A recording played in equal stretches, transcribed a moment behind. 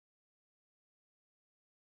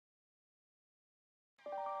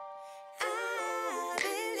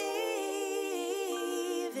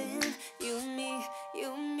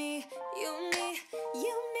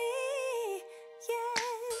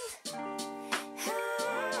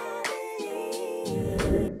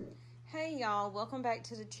y'all, welcome back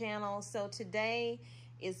to the channel. So today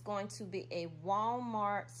is going to be a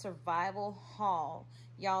Walmart survival haul.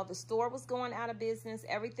 Y'all, the store was going out of business.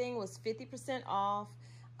 Everything was 50% off.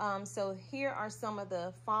 So here are some of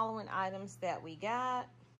the following items that we got.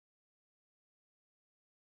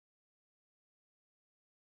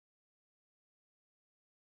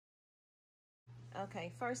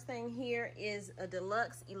 Okay, first thing here is a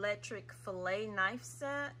deluxe electric fillet knife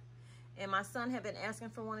set. And my son had been asking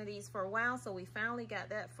for one of these for a while, so we finally got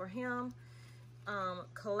that for him.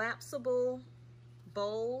 Collapsible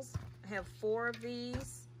bowls. I have 4 of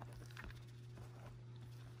these.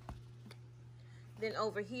 Then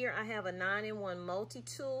over here, I have a 9-in-1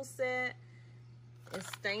 multi-tool set. It's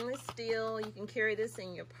stainless steel. You can carry this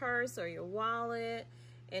in your purse or your wallet.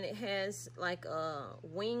 And it has like a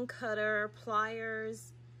wing cutter,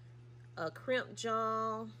 pliers, a crimp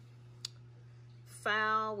jaw,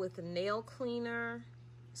 file with a nail cleaner,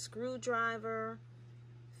 screwdriver,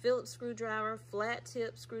 Phillips screwdriver, flat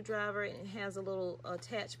tip screwdriver, and it has a little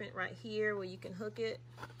attachment right here where you can hook it.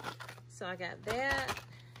 So I got that.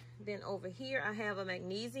 Then over here I have a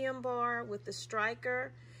magnesium bar with the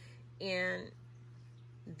striker, and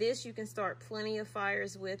this you can start plenty of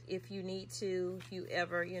fires with if you need to, if you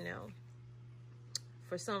ever, you know,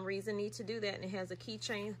 for some reason need to do that. And it has a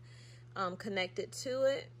keychain connected to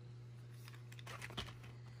it.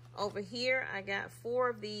 Over here, I got 4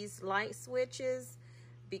 of these light switches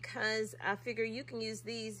because I figure you can use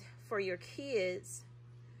these for your kids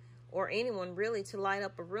or anyone really to light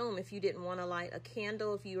up a room if you didn't want to light a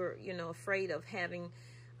candle. If you're, you know, afraid of having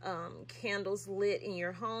candles lit in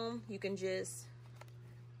your home, you can just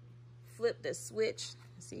flip the switch.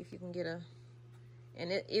 Let's see if you can get a,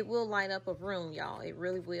 and it will light up a room, y'all. It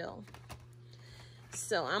really will.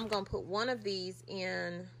 So I'm going to put one of these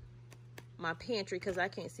in my pantry because I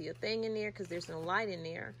can't see a thing in there because there's no light in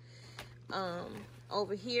there.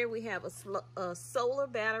 Over here we have a solar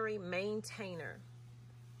battery maintainer.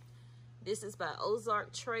 This is by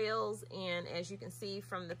Ozark Trails, and as you can see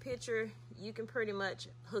from the picture, you can pretty much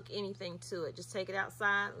hook anything to it. Just take it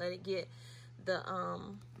outside, let it get the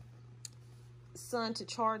sun to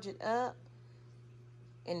charge it up,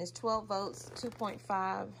 and it's 12 volts,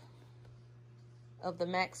 2.5 of the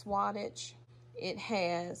max wattage. It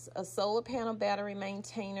has a solar panel battery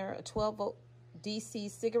maintainer, a 12-volt DC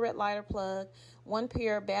cigarette lighter plug, 1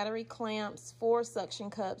 pair of battery clamps, 4 suction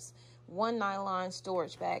cups, 1 nylon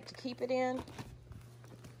storage bag to keep it in.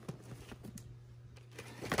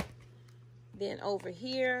 Then over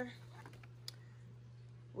here,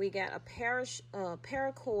 we got a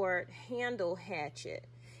paracord handle hatchet.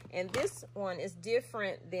 And this one is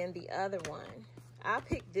different than the other one. I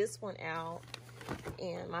picked this one out,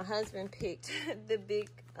 and my husband picked the big,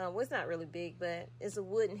 well, it's not really big, but it's a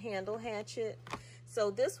wooden handle hatchet. So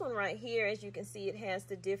this one right here, as you can see, it has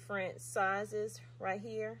the different sizes right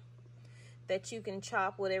here that you can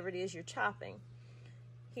chop whatever it is you're chopping.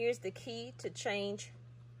 Here's the key to change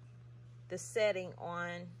the setting on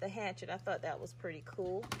the hatchet. I thought that was pretty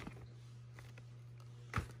cool.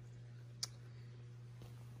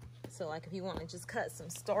 So like if you want to just cut some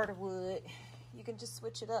starter wood, you can just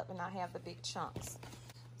switch it up and not have the big chunks.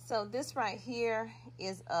 So this right here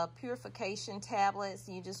is a purification tablet.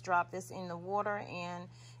 So you just drop this in the water and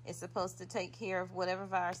it's supposed to take care of whatever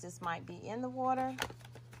viruses might be in the water.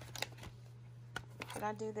 Did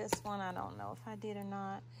I do this one? I don't know if I did or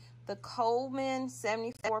not. The Coleman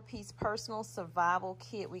 74-piece personal survival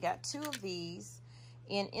kit. We got 2 of these.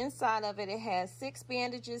 And inside of it, it has 6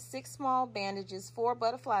 bandages, 6 small bandages, 4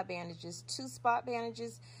 butterfly bandages, 2 spot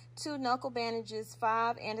bandages, 2 knuckle bandages,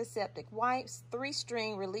 5 antiseptic wipes, 3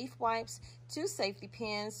 string relief wipes, 2 safety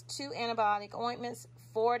pins, 2 antibiotic ointments,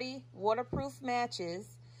 40 waterproof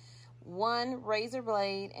matches, 1 razor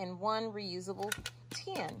blade, and 1 reusable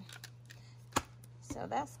tin. So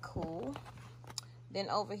that's cool. Then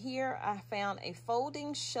over here, I found a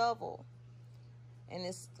folding shovel. And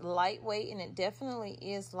it's lightweight, and it definitely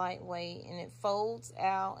is lightweight, and it folds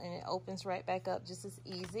out and it opens right back up just as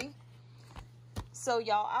easy. So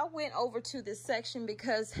y'all, I went over to this section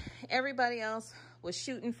because everybody else was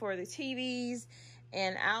shooting for the TVs,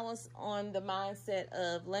 and I was on the mindset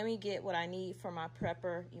of let me get what I need for my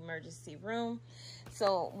prepper emergency room.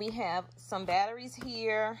 So we have some batteries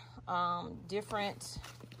here, different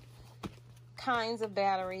kinds of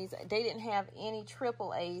batteries. They didn't have any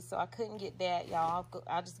AAA, so I couldn't get that, y'all.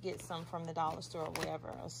 I'll just get some from the dollar store or wherever,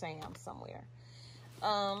 or Sam somewhere.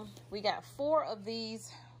 We got 4 of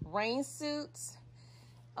these rain suits,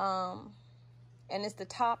 and it's the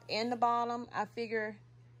top and the bottom. I figure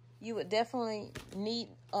you would definitely need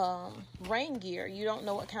rain gear. You don't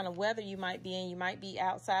know what kind of weather you might be in. You might be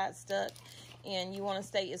outside stuck and you want to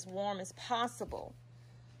stay as warm as possible.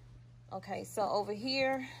 Okay, so over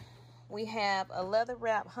here we have a leather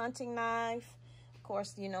wrap hunting knife. Of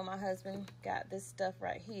course, you know my husband got this stuff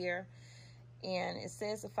right here, and it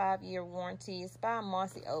says a 5-year warranty. It's by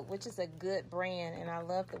Mossy Oak, which is a good brand, and I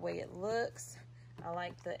love the way it looks. I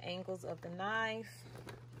like the angles of the knife,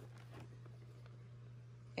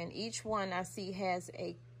 and each one I see has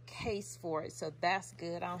a case for it, so that's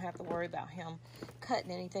good. I don't have to worry about him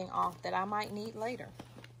cutting anything off that I might need later.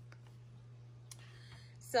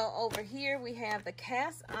 So over here we have the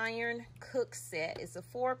cast iron cook set. It's a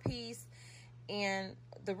 4-piece, and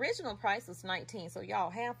the original price was $19, so y'all,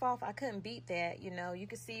 half off. I couldn't beat that. You know, you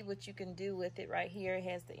can see what you can do with it right here. It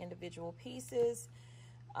has the individual pieces.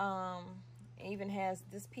 It even has,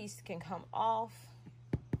 this piece can come off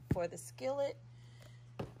for the skillet.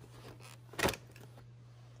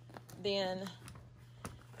 Then,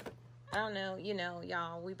 I don't know, you know,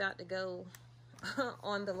 y'all, we about to go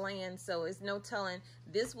on the land, so it's no telling.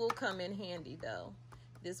 This will come in handy, though.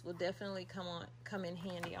 This will definitely come in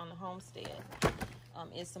handy on the homestead.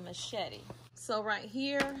 It's a machete. So right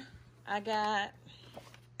here, I got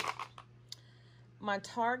my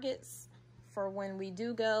targets for when we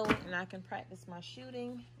do go, and I can practice my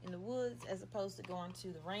shooting in the woods as opposed to going to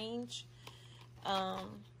the range.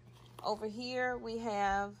 Over here, we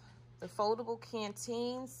have the foldable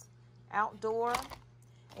canteens, outdoor.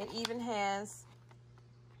 It even has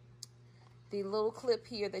the little clip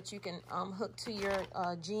here that you can hook to your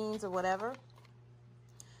jeans or whatever.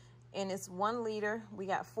 And it's 1 liter. We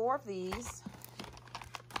got 4 of these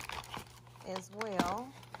as well.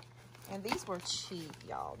 And these were cheap,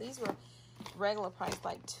 y'all. These were regular price,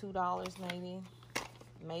 like $2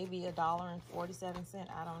 maybe $1.47.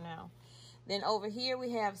 I don't know. Then over here we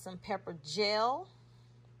have some pepper gel,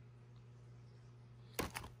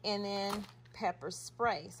 and then pepper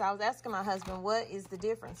spray. So I was asking my husband, what is the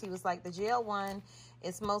difference? He was like, the gel one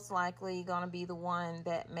is most likely going to be the one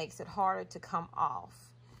that makes it harder to come off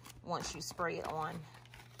once you spray it on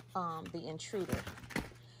the intruder.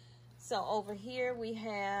 So over here we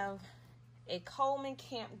have a Coleman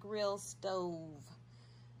Camp Grill stove,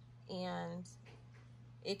 and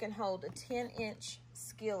it can hold a 10-inch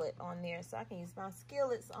skillet on there. So I can use my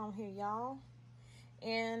skillets on here, y'all.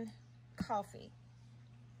 And coffee.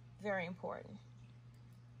 Very important.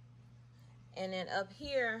 And then up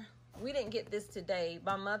here, we didn't get this today.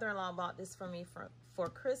 My mother-in-law bought this for me for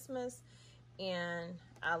Christmas, and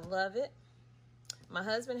I love it. My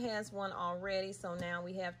husband has one already, so now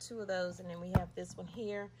we have 2 of those, and then we have this one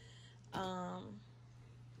here.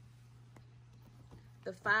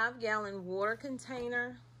 The 5-gallon water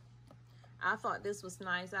container. I thought this was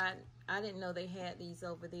nice. I didn't know they had these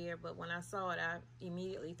over there, but when I saw it, I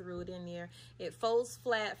immediately threw it in there. It folds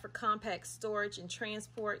flat for compact storage and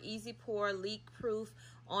transport, easy pour, leak proof,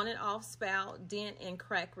 on and off spout, dent and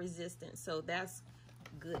crack resistant. So that's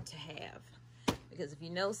good to have, because if you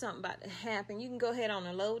know something about to happen, you can go ahead on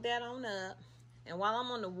and load that on up. And while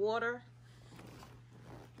I'm on the water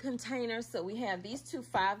containers, so we have these 2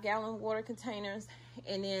 5-gallon water containers,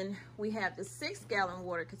 and then we have the 6-gallon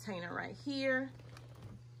water container right here,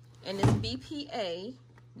 and it's BPA.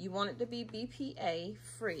 You want it to be BPA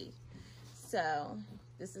free. So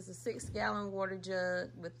this is a 6-gallon water jug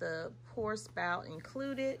with the pour spout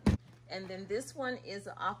included. And then this one is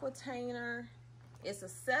an aquatainer. It's a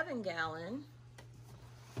 7-gallon.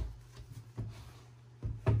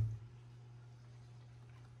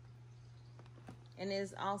 And it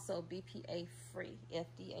is also BPA free,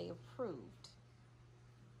 FDA approved.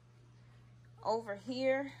 Over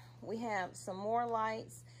here, we have some more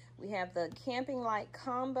lights. We have the camping light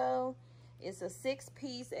combo. It's a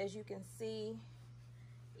 6-piece, as you can see.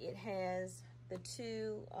 It has the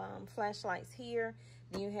 2 flashlights here.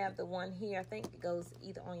 Then you have the one here. I think it goes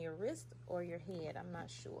either on your wrist or your head. I'm not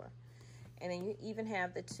sure. And then you even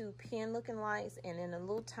have the 2 pin-looking lights, and then a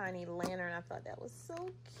little tiny lantern. I thought that was so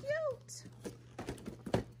cute.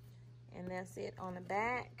 And that's it on the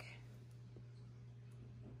back.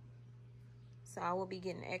 So I will be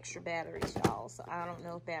getting extra batteries, y'all. So I don't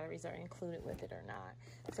know if batteries are included with it or not.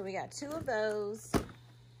 So we got 2 of those.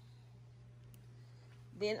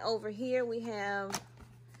 Then over here we have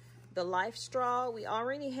the Life Straw. We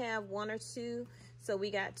already have 1 or 2. So we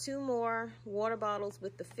got 2 more water bottles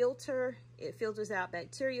with the filter. It filters out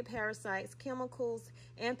bacteria, parasites, chemicals,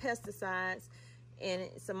 and pesticides. And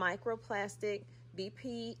it's a microplastic,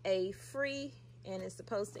 BPA free, and it's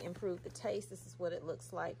supposed to improve the taste. This is what it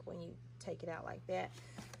looks like when you take it out like that.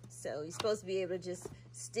 So you're supposed to be able to just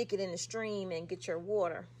stick it in the stream and get your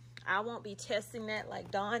water. I won't be testing that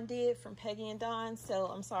like Dawn did from Peggy and Dawn, so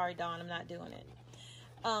I'm sorry, Dawn, I'm not doing it.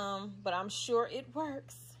 but I'm sure it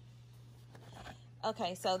works.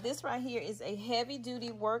 Okay, so this right here is a heavy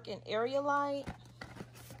duty work and area light.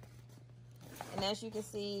 And as you can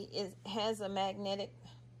see, it has a magnetic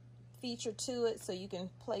feature to it, so you can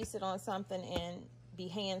place it on something and be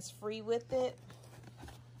hands-free with it.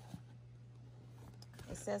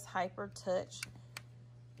 It says Hyper Touch.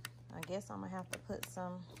 I guess I'm gonna have to put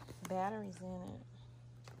some batteries in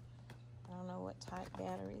it. I don't know what type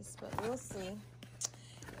batteries, but we'll see.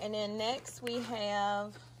 And then next we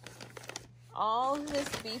have all this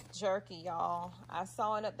beef jerky, y'all. I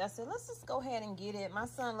saw it up there. I said, let's just go ahead and get it. My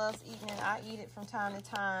son loves eating it. I eat it from time to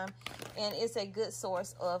time. And it's a good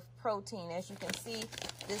source of protein. As you can see,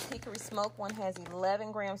 this hickory smoked one has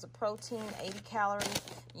 11 grams of protein, 80 calories.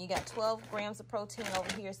 You got 12 grams of protein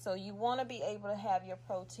over here. So you want to be able to have your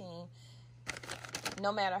protein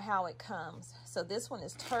no matter how it comes. So this one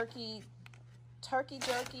is turkey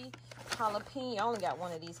jerky, jalapeno. I only got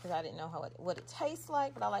one of these because I didn't know what it tastes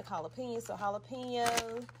like, but I like jalapeno. So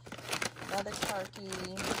jalapeno, another turkey,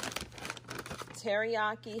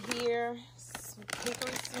 teriyaki here,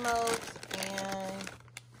 hickory smoked, and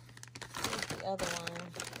what's the other one?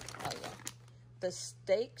 Oh yeah, the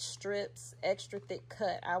steak strips, extra thick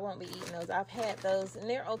cut. I won't be eating those. I've had those and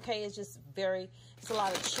they're okay. It's just it's a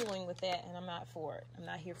lot of chewing with that, and I'm not for it. I'm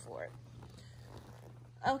not here for it.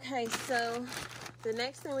 Okay, so the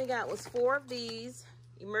next thing we got was 4 of these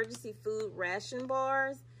emergency food ration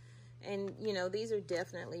bars. And, you know, these are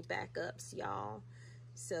definitely backups, y'all.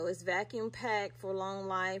 So it's vacuum packed for long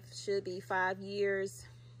life. Should be 5 years.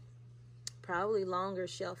 Probably longer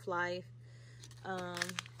shelf life.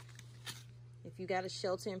 If you got a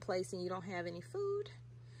shelter in place and you don't have any food.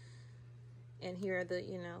 And here are the,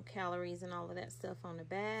 you know, calories and all of that stuff on the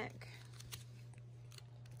back.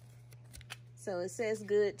 So it says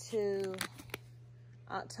good to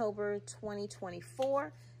October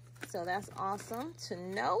 2024. So that's awesome to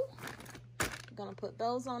know. I'm gonna put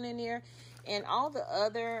those on in there. And all the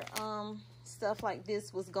other stuff like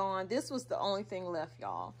this was gone. This was the only thing left,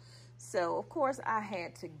 y'all. So of course I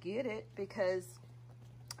had to get it because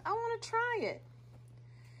I want to try it.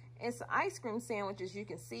 It's ice cream sandwich, as you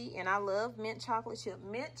can see, and I love mint chocolate chip.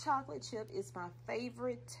 Mint chocolate chip is my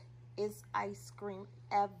favorite ice cream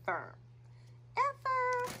ever.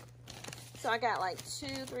 So I got like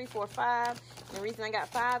 2, 3, 4, 5. And the reason I got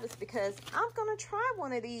 5 is because I'm gonna try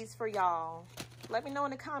one of these for y'all. Let me know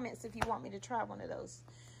in the comments if you want me to try one of those.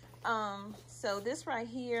 So this right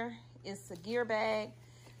here is the gear bag,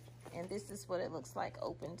 and this is what it looks like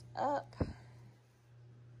opened up.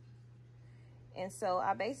 And so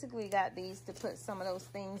I basically got these to put some of those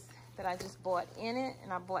things that I just bought in it.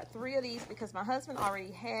 And I bought 3 of these because my husband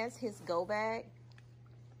already has his go bag.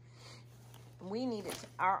 We needed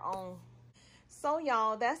our own. So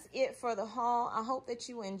y'all, that's it for the haul. I hope that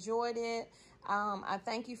you enjoyed it. I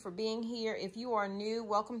thank you for being here. If you are new,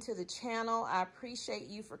 welcome to the channel. I appreciate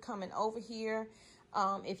you for coming over here.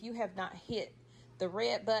 If you have not hit the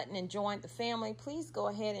red button and joined the family, please go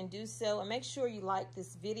ahead and do so. And make sure you like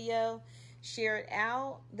this video. Share it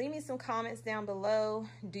out. Leave me some comments down below.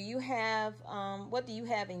 Do you have, what do you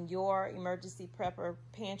have in your emergency prepper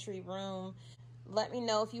pantry room? Let me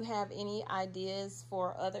know if you have any ideas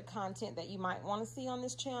for other content that you might want to see on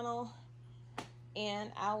this channel.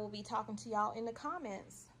 And I will be talking to y'all in the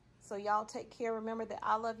comments. So y'all take care. Remember that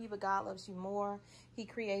I love you, but God loves you more. He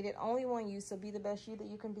created only one you, so be the best you that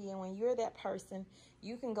you can be. And when you're that person,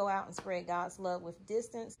 you can go out and spread God's love with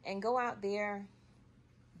distance. And go out there,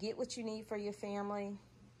 get what you need for your family.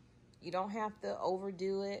 You don't have to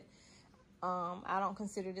overdo it. I don't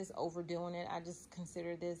consider this overdoing it. I just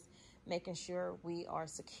consider this making sure we are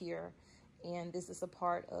secure. And this is a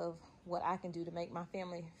part of what I can do to make my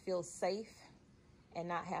family feel safe and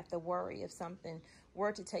not have to worry if something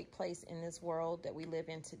were to take place in this world that we live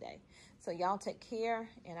in today. So y'all take care,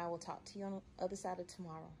 and I will talk to you on the other side of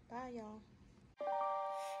tomorrow. Bye, y'all.